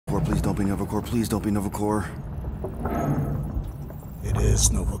Core, please don't be Nova Core, please don't be Nova Core. It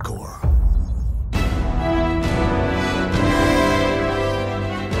is Nova Core.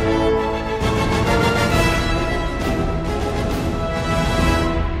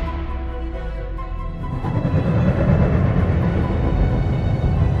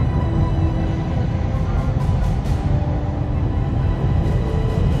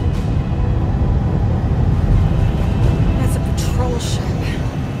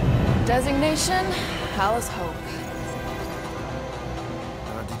 Designation, Hallis Hope.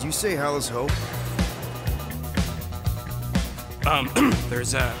 Did you say Hallis Hope?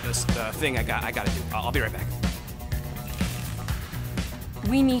 There's this thing I gotta do. I'll be right back.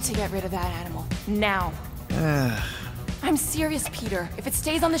 We need to get rid of that animal, now. I'm serious, Peter. If it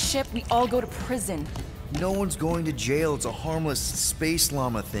stays on the ship, we all go to prison. No one's going to jail. It's a harmless space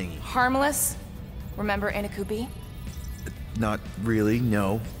llama thingy. Harmless? Remember Inakubi? Not really,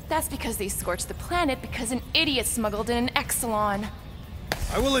 no. That's because they scorched the planet because an idiot smuggled in an Exelon.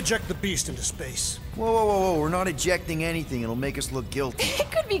 I will eject the beast into space. Whoa, we're not ejecting anything. It'll make us look guilty.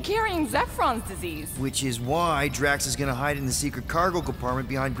 It could be carrying Zephron's disease. Which is why Drax is gonna hide in the secret cargo compartment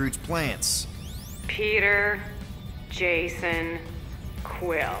behind Groot's plants. Peter, Jason,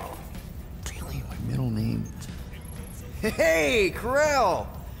 Quill. Really? My middle name? Hey, Karel!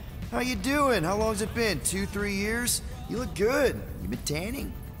 How you doing? How long's it been? 2-3 years? You look good. You been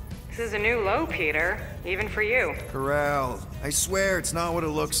tanning? This is a new low, Peter. Even for you. Karel, I swear it's not what it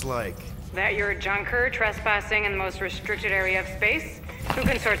looks like. That you're a junker trespassing in the most restricted area of space? Who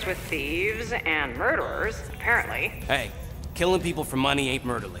consorts with thieves and murderers, apparently. Hey, killing people for money ain't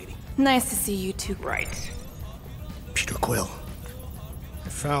murder, lady. Nice to see you two. Right. Peter Quill. I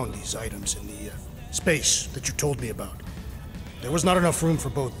found these items in the space that you told me about. There was not enough room for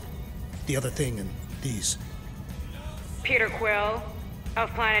both the other thing and these. Peter Quill,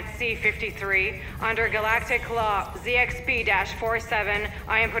 of planet C-53, under Galactic Law ZXB-47,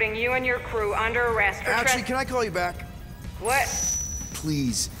 I am putting you and your crew under arrest for Actually, can I call you back? What?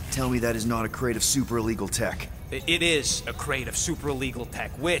 Please tell me that is not a crate of super illegal tech. It is a crate of super illegal tech,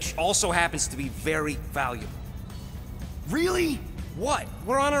 which also happens to be very valuable. Really? What?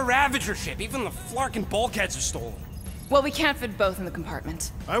 We're on a Ravager ship. Even the Flarkin bulkheads are stolen. Well, we can't fit both in the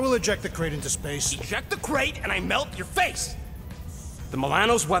compartment. I will eject the crate into space. Eject the crate and I melt your face! The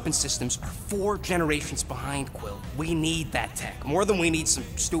Milano's weapon systems are 4 generations behind, Quill. We need that tech, more than we need some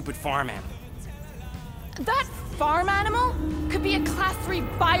stupid farm animal. That farm animal could be a Class 3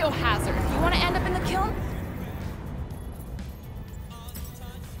 biohazard. You want to end up in the kiln?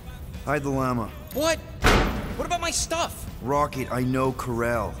 Hide the llama. What? What about my stuff? Rocket, I know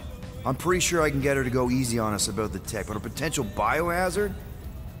Karel. I'm pretty sure I can get her to go easy on us about the tech, but a potential biohazard?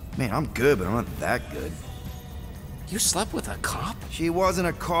 Man, I'm good, but I'm not that good. You slept with a cop? She wasn't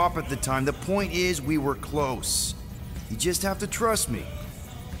a cop at the time. The point is, we were close. You just have to trust me.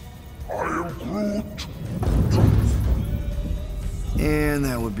 I am Groot. And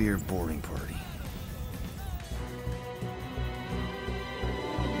that would be her boarding party.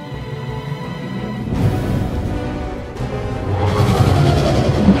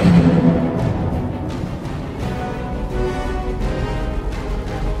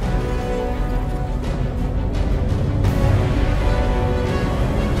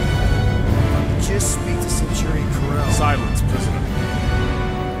 Silence, prisoner.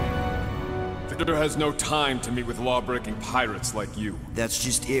 Victor has no time to meet with law-breaking pirates like you. That's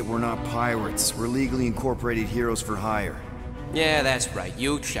just it. We're not pirates. We're legally incorporated heroes for hire. Yeah, that's right.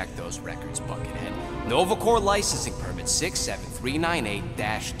 You check those records, Buckethead. Nova Corps licensing permit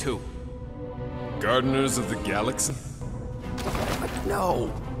 67398-2. Gardeners of the Galaxy?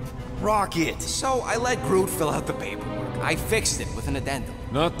 No. Rocket. So I let Groot fill out the paperwork. I fixed it with an addendum.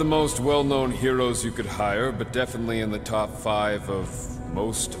 Not the most well-known heroes you could hire, but definitely in the top 5 of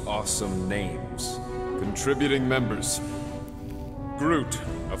most awesome names. Contributing members. Groot,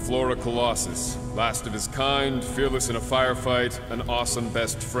 a Flora Colossus. Last of his kind, fearless in a firefight, an awesome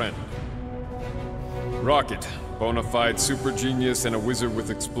best friend. Rocket, bona fide super genius and a wizard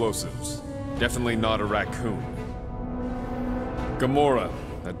with explosives. Definitely not a raccoon. Gamora,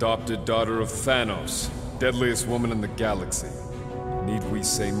 adopted daughter of Thanos, deadliest woman in the galaxy. Need we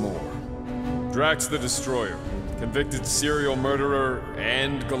say more? Drax the Destroyer, convicted serial murderer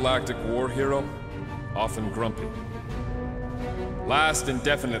and galactic war hero, often grumpy. Last and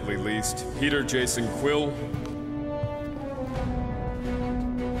definitely least, Peter Jason Quill.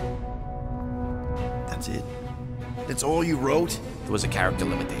 That's it? That's all you wrote? There was a character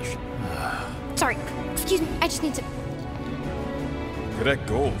limitation. Sorry, excuse me, I just need to... Cadet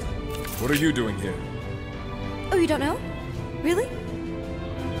Gold, what are you doing here? Oh, you don't know? Really?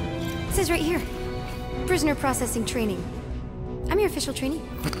 says right here. Prisoner processing training. I'm your official trainee.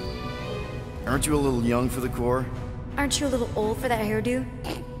 Aren't you a little young for the Corps? Aren't you a little old for that hairdo?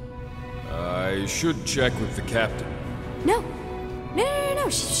 I should check with the captain. No. No.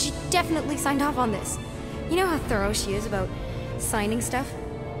 She definitely signed off on this. You know how thorough she is about signing stuff?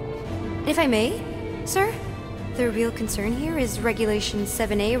 And if I may, sir, the real concern here is Regulation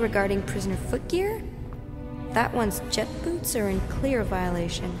 7A regarding prisoner footgear. That one's jet boots are in clear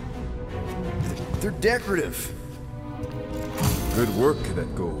violation. They're decorative. Good work,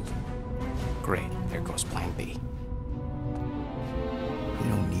 Cadet Gold. Great, there goes Plan B. You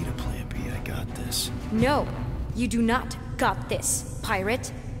don't need a plan B, I got this. No, you do not got this,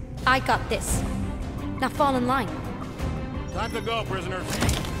 pirate. I got this. Now fall in line. Time to go, prisoner.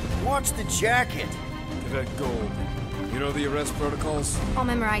 Watch the jacket. Cadet Gold, you know the arrest protocols? All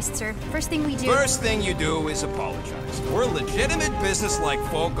memorized, sir. First thing we do... First thing you do is apologize. We're legitimate business-like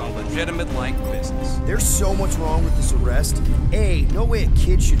folk on legitimate-like business. There's so much wrong with this arrest. A, no way a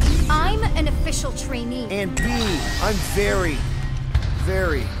kid should be here. I'm an official trainee. And B, I'm very,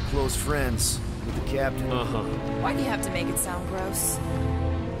 very close friends with the captain. Why do you have to make it sound gross?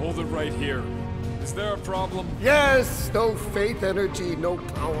 Hold it right here. Is there a problem? Yes, no faith energy, no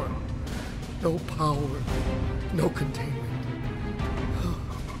power. No power, no containment.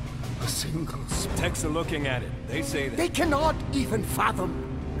 A single spark. Techs are looking at it. They say that. They cannot even fathom.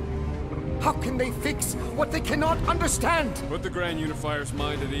 How can they fix what they cannot understand? Put the Grand Unifier's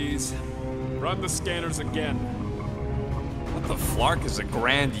mind at ease. Run the scanners again. What the flark is a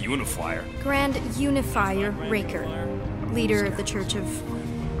Grand Unifier? Grand Unifier Raker, leader of the Church of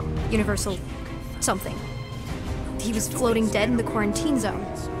Universal something. He was floating dead in the quarantine zone,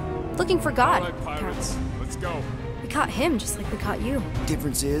 looking for God. All right, pirates, let's go. We caught him just like we caught you.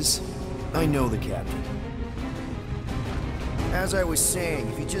 Difference is, I know the captain. As I was saying,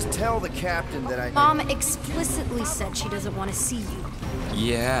 if you just tell the captain that I... Mom explicitly said she doesn't want to see you.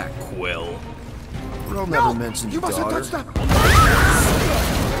 Yeah, Quill. Earl never mentioned You your mustn't daughter. touch that!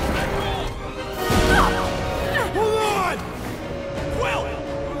 Hold on! Quill!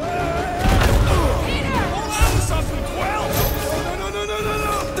 Hold on to something, Quill! No.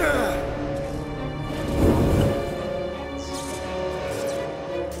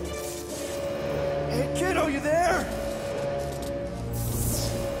 Hey, kiddo, you there?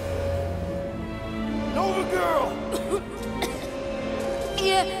 Nova girl!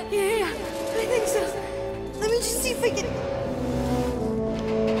 Yeah, I think so. Let me just see if I can...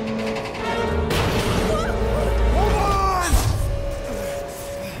 Hold on!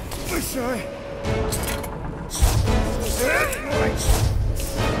 I'm sorry. That's right.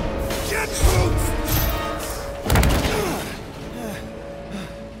 Get boots!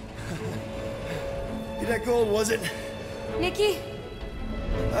 That Gold, was it? Nikki?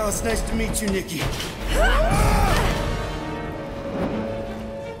 Oh, it's nice to meet you, Nikki.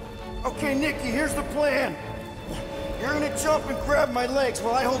 Okay, Nikki, here's the plan. You're gonna jump and grab my legs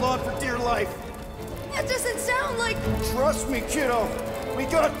while I hold on for dear life. That doesn't sound like... Trust me, kiddo. We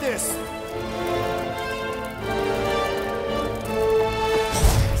got this.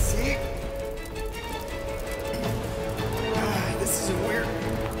 See? This isn't weird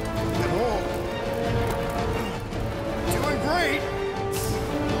at all. Doing great.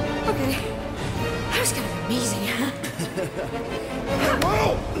 Okay. That was kind of amazing, huh? Whoa!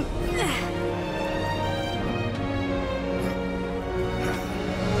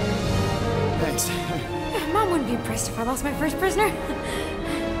 Thanks. Mom wouldn't be impressed if I lost my first prisoner.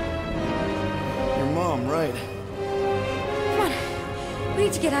 Your mom, right? Come on. We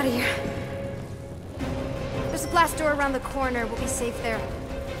need to get out of here. There's a glass door around the corner. We'll be safe there.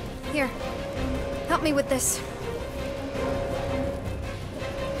 Here. Help me with this.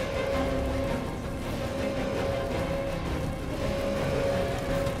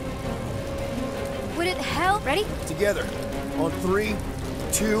 Would it help? Ready? Together. On 3,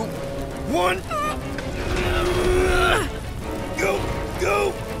 2, 1.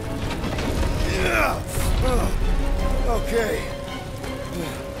 Go! Yeah. Okay.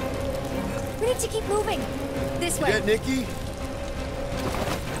 We need to keep moving. This way. Get Nikki?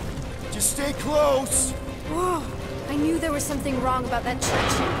 Just stay close. Whoa. I knew there was something wrong about that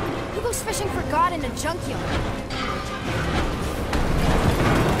church. Who goes fishing for God in a junkyard?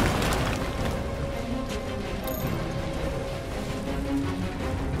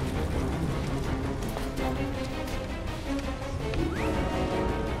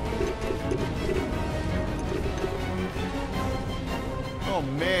 Oh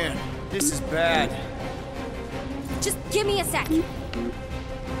man, this is bad. Just give me a sec.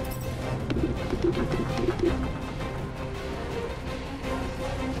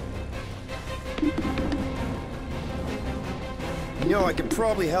 know I could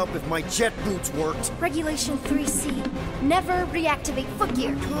probably help if my jet boots worked. Regulation 3C. Never reactivate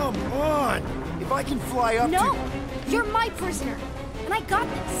footgear. Come on! If I can fly up No! to... You're my prisoner. And I got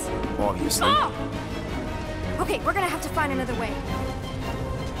this. Obviously. Oh! Okay, we're gonna have to find another way.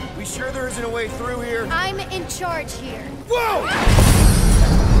 We sure there isn't a way through here? I'm in charge here. Whoa!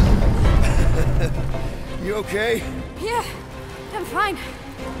 You okay? Yeah, I'm fine.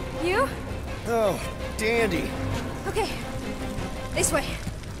 You? Oh, dandy. Okay. This way.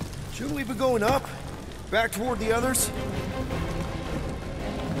 Shouldn't we be going up? Back toward the others?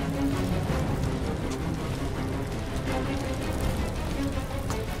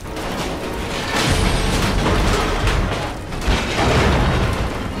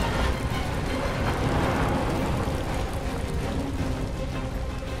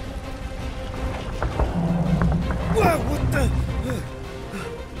 Whoa, what the?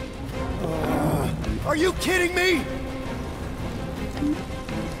 Are you kidding me?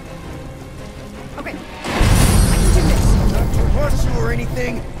 Okay. I can do this. Not to rush you or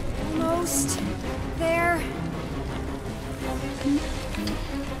anything. Almost there.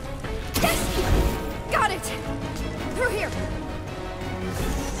 Yes! Got it! Through here.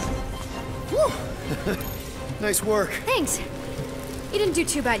 Whew. Nice work. Thanks. You didn't do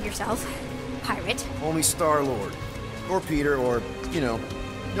too bad yourself, pirate. Only Star-Lord. Or Peter, or, you know,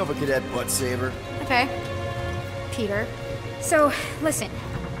 Nova Cadet Butt Saber. Okay. Peter. So, listen.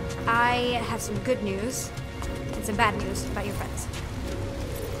 I have some good news and some bad news about your friends.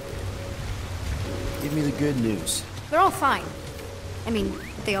 Give me the good news. They're all fine. I mean,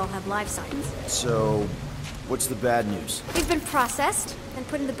 they all have life signs. So, what's the bad news? They've been processed and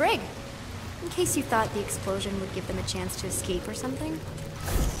put in the brig. In case you thought the explosion would give them a chance to escape or something.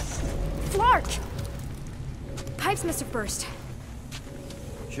 Flark! Pipes must have burst.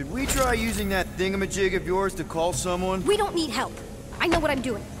 Should we try using that thingamajig of yours to call someone? We don't need help. I know what I'm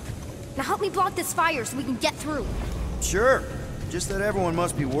doing. Now help me block this fire so we can get through. Sure. Just that everyone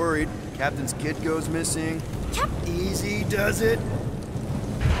must be worried. Captain's kid goes missing. Easy does it.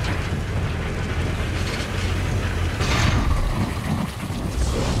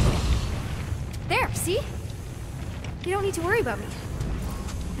 There, see? You don't need to worry about me.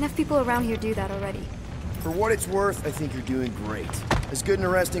 Enough people around here do that already. For what it's worth, I think you're doing great. As good an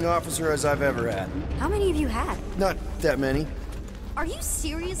arresting officer as I've ever had. How many have you had? Not that many. Are you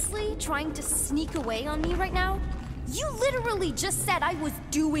seriously trying to sneak away on me right now? You literally just said I was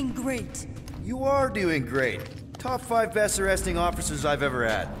doing great. You are doing great. Top 5 best arresting officers I've ever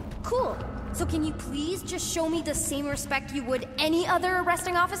had. Cool. So can you please just show me the same respect you would any other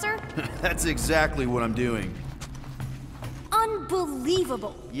arresting officer? That's exactly what I'm doing.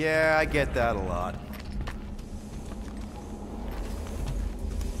 Unbelievable. Yeah, I get that a lot.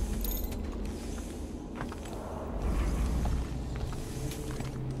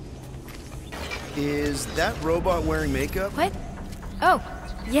 Is that robot wearing makeup? What? Oh,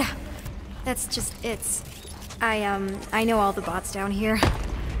 yeah. That's just it's. I know all the bots down here.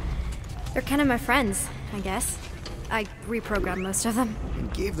 They're kind of my friends, I guess. I reprogrammed most of them.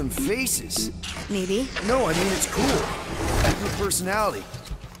 And gave them faces. Maybe. No, I mean it's cool. Give them personality.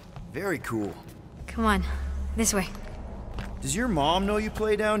 Very cool. Come on, this way. Does your mom know you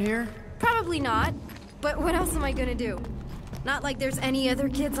play down here? Probably not. But what else am I gonna do? Not like there's any other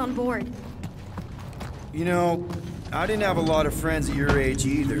kids on board. You know, I didn't have a lot of friends at your age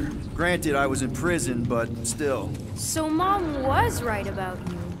either. Granted, I was in prison, but still. So Mom was right about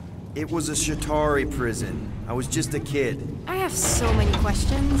you. It was a Shatari prison. I was just a kid. I have so many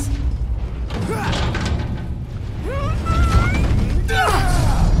questions.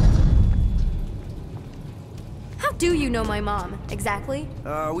 How do you know my mom, exactly?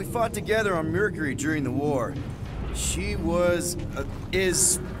 We fought together on Mercury during the war. She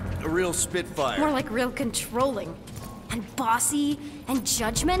is a real spitfire. More like real controlling. And bossy and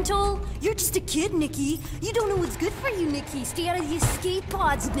judgmental. You're just a kid, Nikki. You don't know what's good for you, Nikki. Stay out of the escape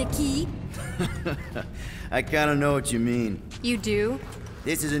pods, Nikki. I kinda know what you mean. You do?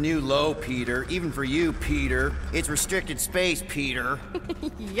 This is a new low, Peter. Even for you, Peter. It's restricted space, Peter.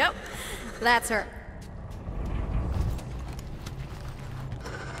 Yep. That's her.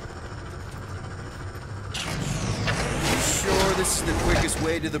 Sure this is the quickest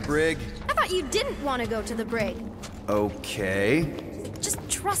way to the brig? I thought you didn't want to go to the brig. Okay. Just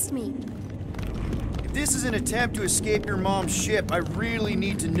trust me. If this is an attempt to escape your mom's ship, I really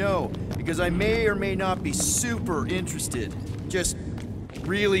need to know, because I may or may not be super interested. Just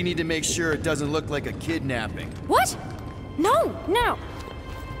really need to make sure it doesn't look like a kidnapping. What? No, no.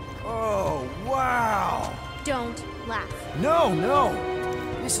 Oh, wow! Don't laugh. No, no!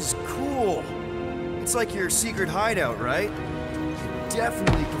 This is cool. It's like your secret hideout, right?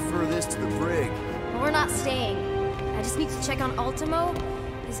 definitely prefer this to the brig. Well, we're not staying. I just need to check on Ultimo.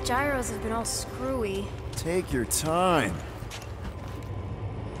 His gyros have been all screwy. Take your time.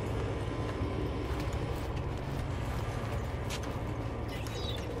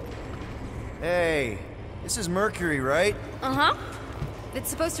 Hey, this is Mercury, right? Uh-huh. It's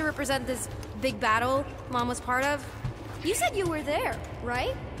supposed to represent this big battle Mom was part of. You said you were there,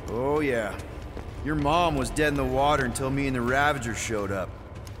 right? Oh, yeah. Your mom was dead in the water until me and the Ravager showed up.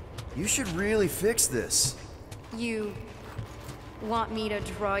 You should really fix this. You want me to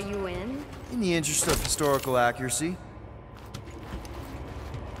draw you in? In the interest of historical accuracy.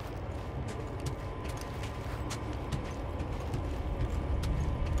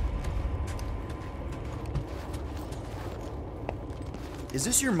 Is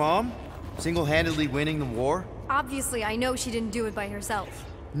this your mom? Single-handedly winning the war? Obviously, I know she didn't do it by herself.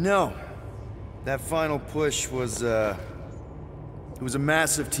 No. That final push was, it was a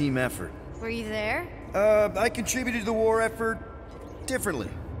massive team effort. Were you there? I contributed to the war effort differently.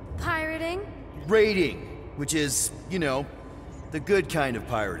 Pirating? Raiding, which is, you know, the good kind of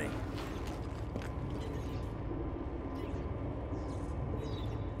pirating.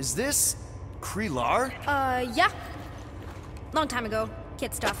 Is this Krelar? Yeah. Long time ago.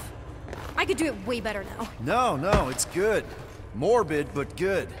 Kid stuff. I could do it way better now. No, it's good. Morbid, but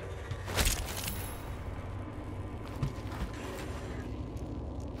good.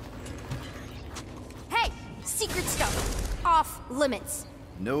 Hey! Secret stuff. Off limits.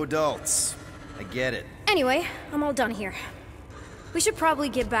 No adults. I get it. Anyway, I'm all done here. We should probably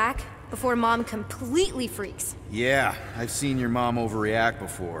get back before Mom completely freaks. Yeah, I've seen your mom overreact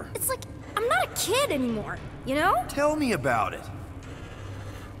before. It's like, I'm not a kid anymore, you know? Tell me about it.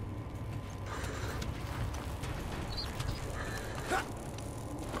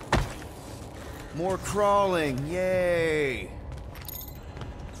 More crawling, yay!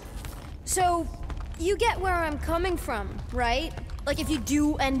 So, you get where I'm coming from, right? Like if you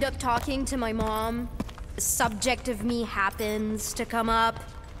do end up talking to my mom, the subject of me happens to come up.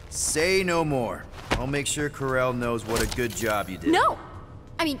 Say no more. I'll make sure Corell knows what a good job you did. No!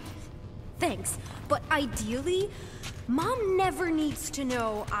 I mean, thanks. But ideally, Mom never needs to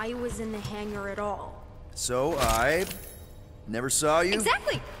know I was in the hangar at all. So I never saw you?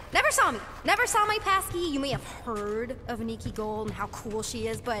 Exactly! Never saw me. Never saw my passkey. You may have heard of Nikki Gold and how cool she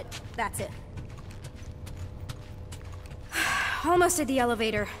is, but that's it. Almost at the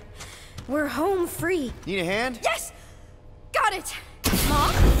elevator. We're home free. Need a hand? Yes! Got it! Mom?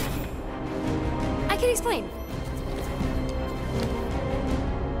 I can explain.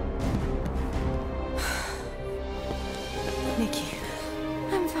 Nikki.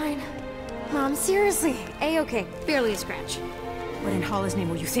 I'm fine. Mom, seriously. A-okay. Barely a scratch. What in Hala's name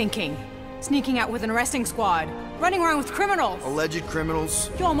were you thinking? Sneaking out with an arresting squad? Running around with criminals? Alleged criminals?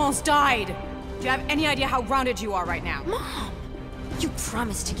 You almost died! Do you have any idea how grounded you are right now? Mom! You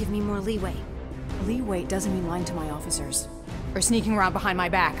promised to give me more leeway. Leeway doesn't mean lying to my officers. Or sneaking around behind my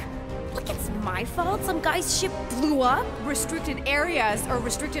back. Look, it's my fault some guy's ship blew up. Restricted areas are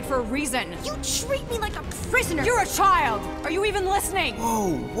restricted for a reason. You treat me like a prisoner! You're a child! Are you even listening?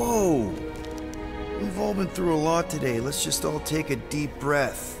 Whoa. We've all been through a lot today. Let's just all take a deep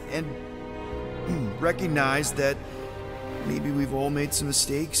breath and recognize that maybe we've all made some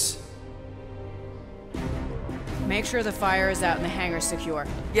mistakes. Make sure the fire is out and the hangar's secure.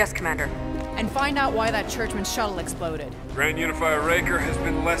 Yes, Commander. And find out why that churchman's shuttle exploded. Grand Unifier Raker has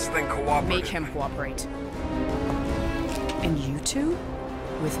been less than cooperative. Make him cooperate. And you two?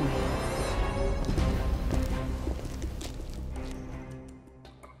 With me.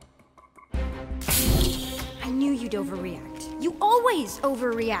 I knew you'd overreact. You always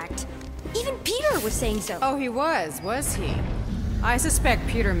overreact. Even Peter was saying so. Oh, he was he? I suspect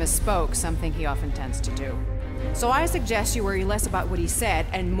Peter misspoke, something he often tends to do. So I suggest you worry less about what he said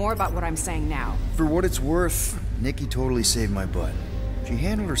and more about what I'm saying now. For what it's worth, Nikki totally saved my butt. She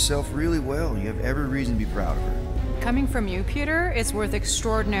handled herself really well. You have every reason to be proud of her. Coming from you, Peter, it's worth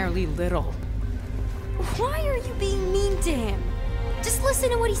extraordinarily little. Why are you being mean to him? Just listen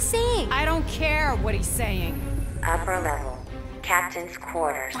to what he's saying. I don't care what he's saying. Upper level. Captain's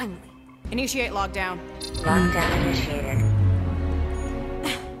quarters. Finally. Initiate lockdown. Lockdown initiated.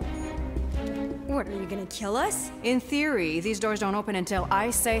 What, are you gonna kill us? In theory, these doors don't open until I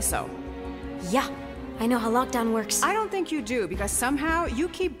say so. Yeah, I know how lockdown works. I don't think you do, because somehow you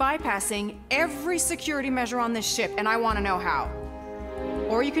keep bypassing every security measure on this ship, and I want to know how.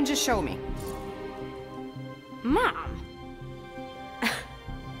 Or you can just show me. Mom!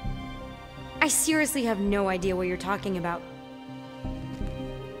 I seriously have no idea what you're talking about.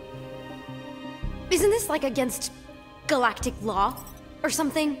 Isn't this like against galactic law? or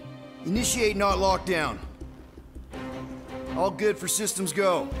something? Initiate not lockdown. All good for systems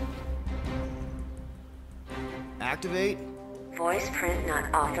go. Activate. Voice print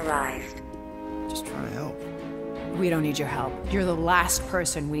not authorized. Just trying to help. We don't need your help. You're the last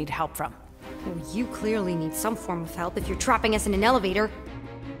person we need help from. Well, you clearly need some form of help if you're trapping us in an elevator.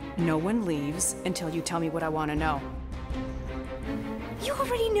 No one leaves until you tell me what I want to know. You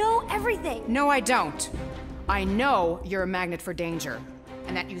already know everything! No, I don't. I know you're a magnet for danger,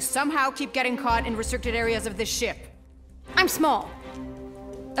 and that you somehow keep getting caught in restricted areas of this ship. I'm small.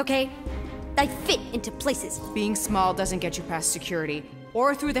 Okay? I fit into places. Being small doesn't get you past security,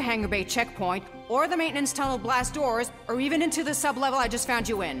 or through the hangar bay checkpoint, or the maintenance tunnel blast doors, or even into the sub-level I just found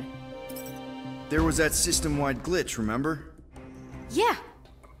you in. There was that system-wide glitch, remember? Yeah.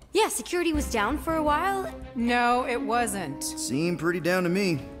 Yeah, security was down for a while. No, it wasn't. Seemed pretty down to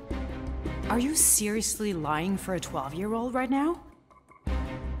me. Are you seriously lying for a 12-year-old right now?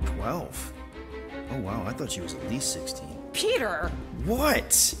 12? Oh wow, I thought she was at least 16. Peter!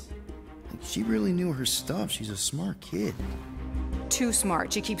 What? She really knew her stuff. She's a smart kid. Too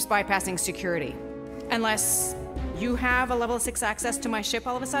smart. She keeps bypassing security. Unless you have a level 6 access to my ship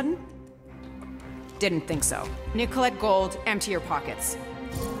all of a sudden? Didn't think so. Nicolette Gold, empty your pockets.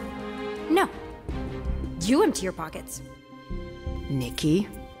 No. You empty your pockets. Nikki?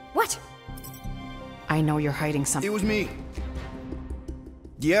 What? I know you're hiding something. It was me.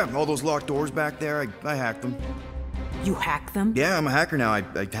 Yeah, all those locked doors back there, I hacked them. You hacked them? Yeah, I'm a hacker now. I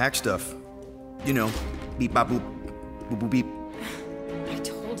hack stuff. You know, beep bop boop, boop boop beep. I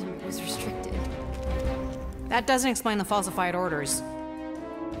told him it was restricted. That doesn't explain the falsified orders.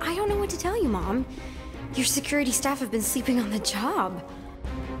 I don't know what to tell you, Mom. Your security staff have been sleeping on the job.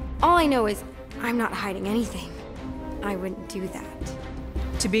 All I know is I'm not hiding anything. I wouldn't do that.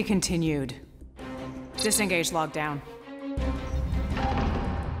 To be continued. Disengage lockdown.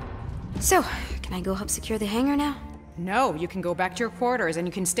 So, can I go help secure the hangar now? No, you can go back to your quarters and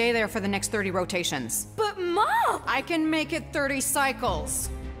you can stay there for the next 30 rotations. But Mom! I can make it 30 cycles.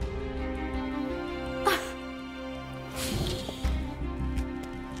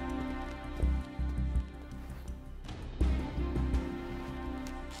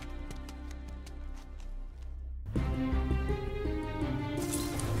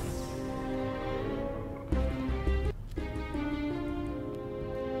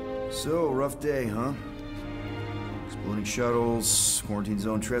 So, rough day, huh? Exploding shuttles, quarantine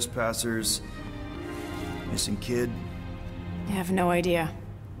zone trespassers, missing kid. I have no idea.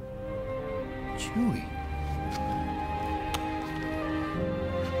 Chewie.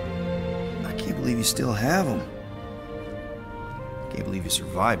 I can't believe you still have him. Can't believe you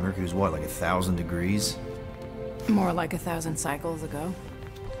survived. Mercury's what, like 1,000 degrees? More like 1,000 cycles ago.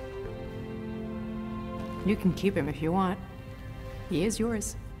 You can keep him if you want. He is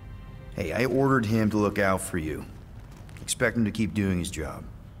yours. Hey, I ordered him to look out for you. Expect him to keep doing his job.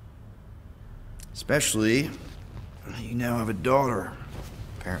 Especially, you now have a daughter,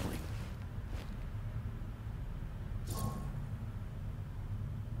 apparently.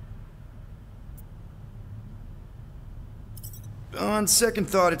 On second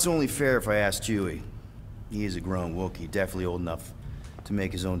thought, it's only fair if I ask Chewie. He is a grown Wookiee, definitely old enough to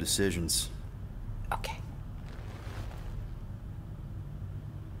make his own decisions. Okay.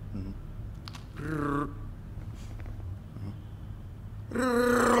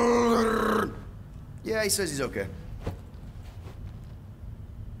 Yeah, he says he's okay.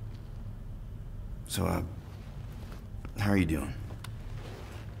 So, how are you doing?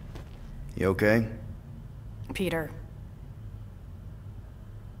 You okay? Peter.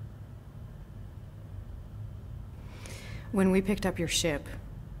 When we picked up your ship,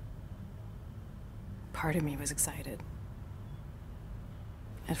 part of me was excited.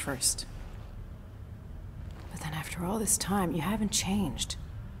 At first. But then after all this time, you haven't changed.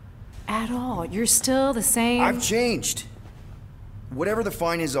 At all. You're still the same. I've changed. Whatever the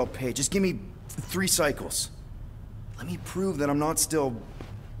fine is, I'll pay. Just give me 3 cycles. Let me prove that I'm not still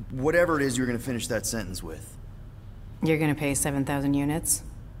whatever it is you're gonna finish that sentence with. You're gonna pay 7,000 units?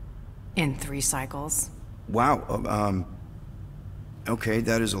 In 3 cycles? Wow, okay,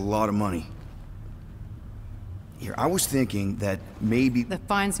 that is a lot of money. Here, I was thinking that maybe... The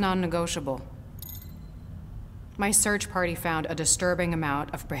fine's non-negotiable. My search party found a disturbing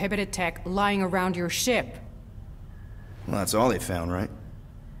amount of prohibited tech lying around your ship. Well, that's all they found, right?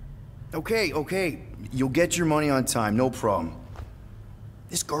 Okay, you'll get your money on time, no problem.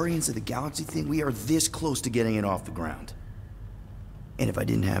 This Guardians of the Galaxy thing, we are this close to getting it off the ground. And if I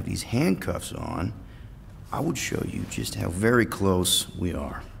didn't have these handcuffs on, I would show you just how very close we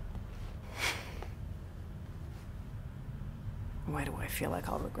are. Why do I feel like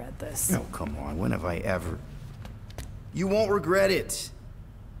I'll regret this? Oh, come on. When have I ever... You won't regret it.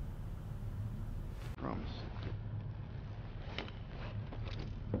 Promise.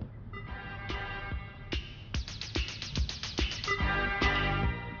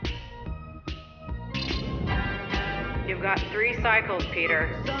 You've got 3 cycles, Peter.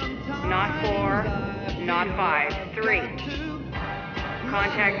 Not 4, not 5, 3.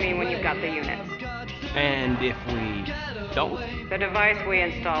 Contact me when you've got the units. And if we don't? The device we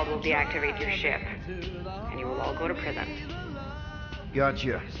installed will deactivate your ship, and you will all go to prison.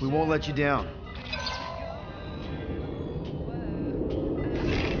 Gotcha. We won't let you down.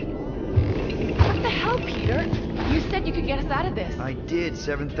 What the hell, Peter? You said you could get us out of this. I did.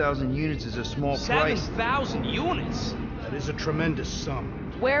 7,000 units is a small price. 7,000 units? That is a tremendous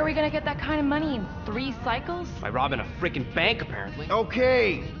sum. Where are we gonna get that kind of money in 3 cycles? By robbing a freaking bank, apparently.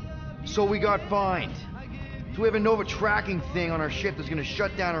 Okay. So we got fined. So we have a Nova tracking thing on our ship that's gonna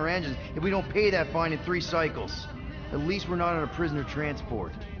shut down our engines if we don't pay that fine in 3 cycles. At least we're not on a prisoner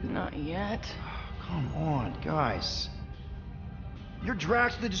transport. Not yet. Come on, guys. You're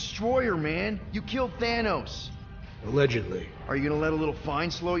Drax the Destroyer, man. You killed Thanos. Allegedly. Are you gonna let a little fine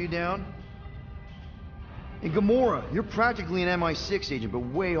slow you down? And Gamora, you're practically an MI6 agent, but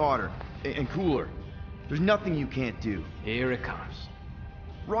way hotter and cooler. There's nothing you can't do. Here it comes.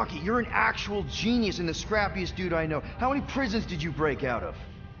 Rocky, you're an actual genius and the scrappiest dude I know. How many prisons did you break out of?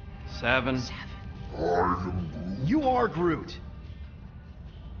 7. You are Groot.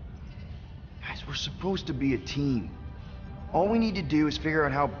 Guys, we're supposed to be a team. All we need to do is figure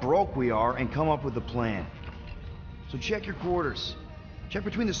out how broke we are and come up with a plan. So check your quarters. Check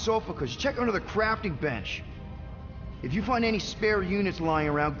between the sofa cushions. Check under the crafting bench. If you find any spare units lying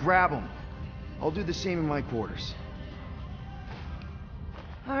around, grab them. I'll do the same in my quarters.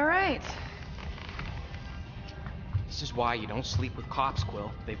 All right. This is why you don't sleep with cops,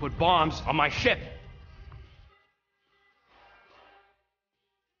 Quill. They put bombs on my ship.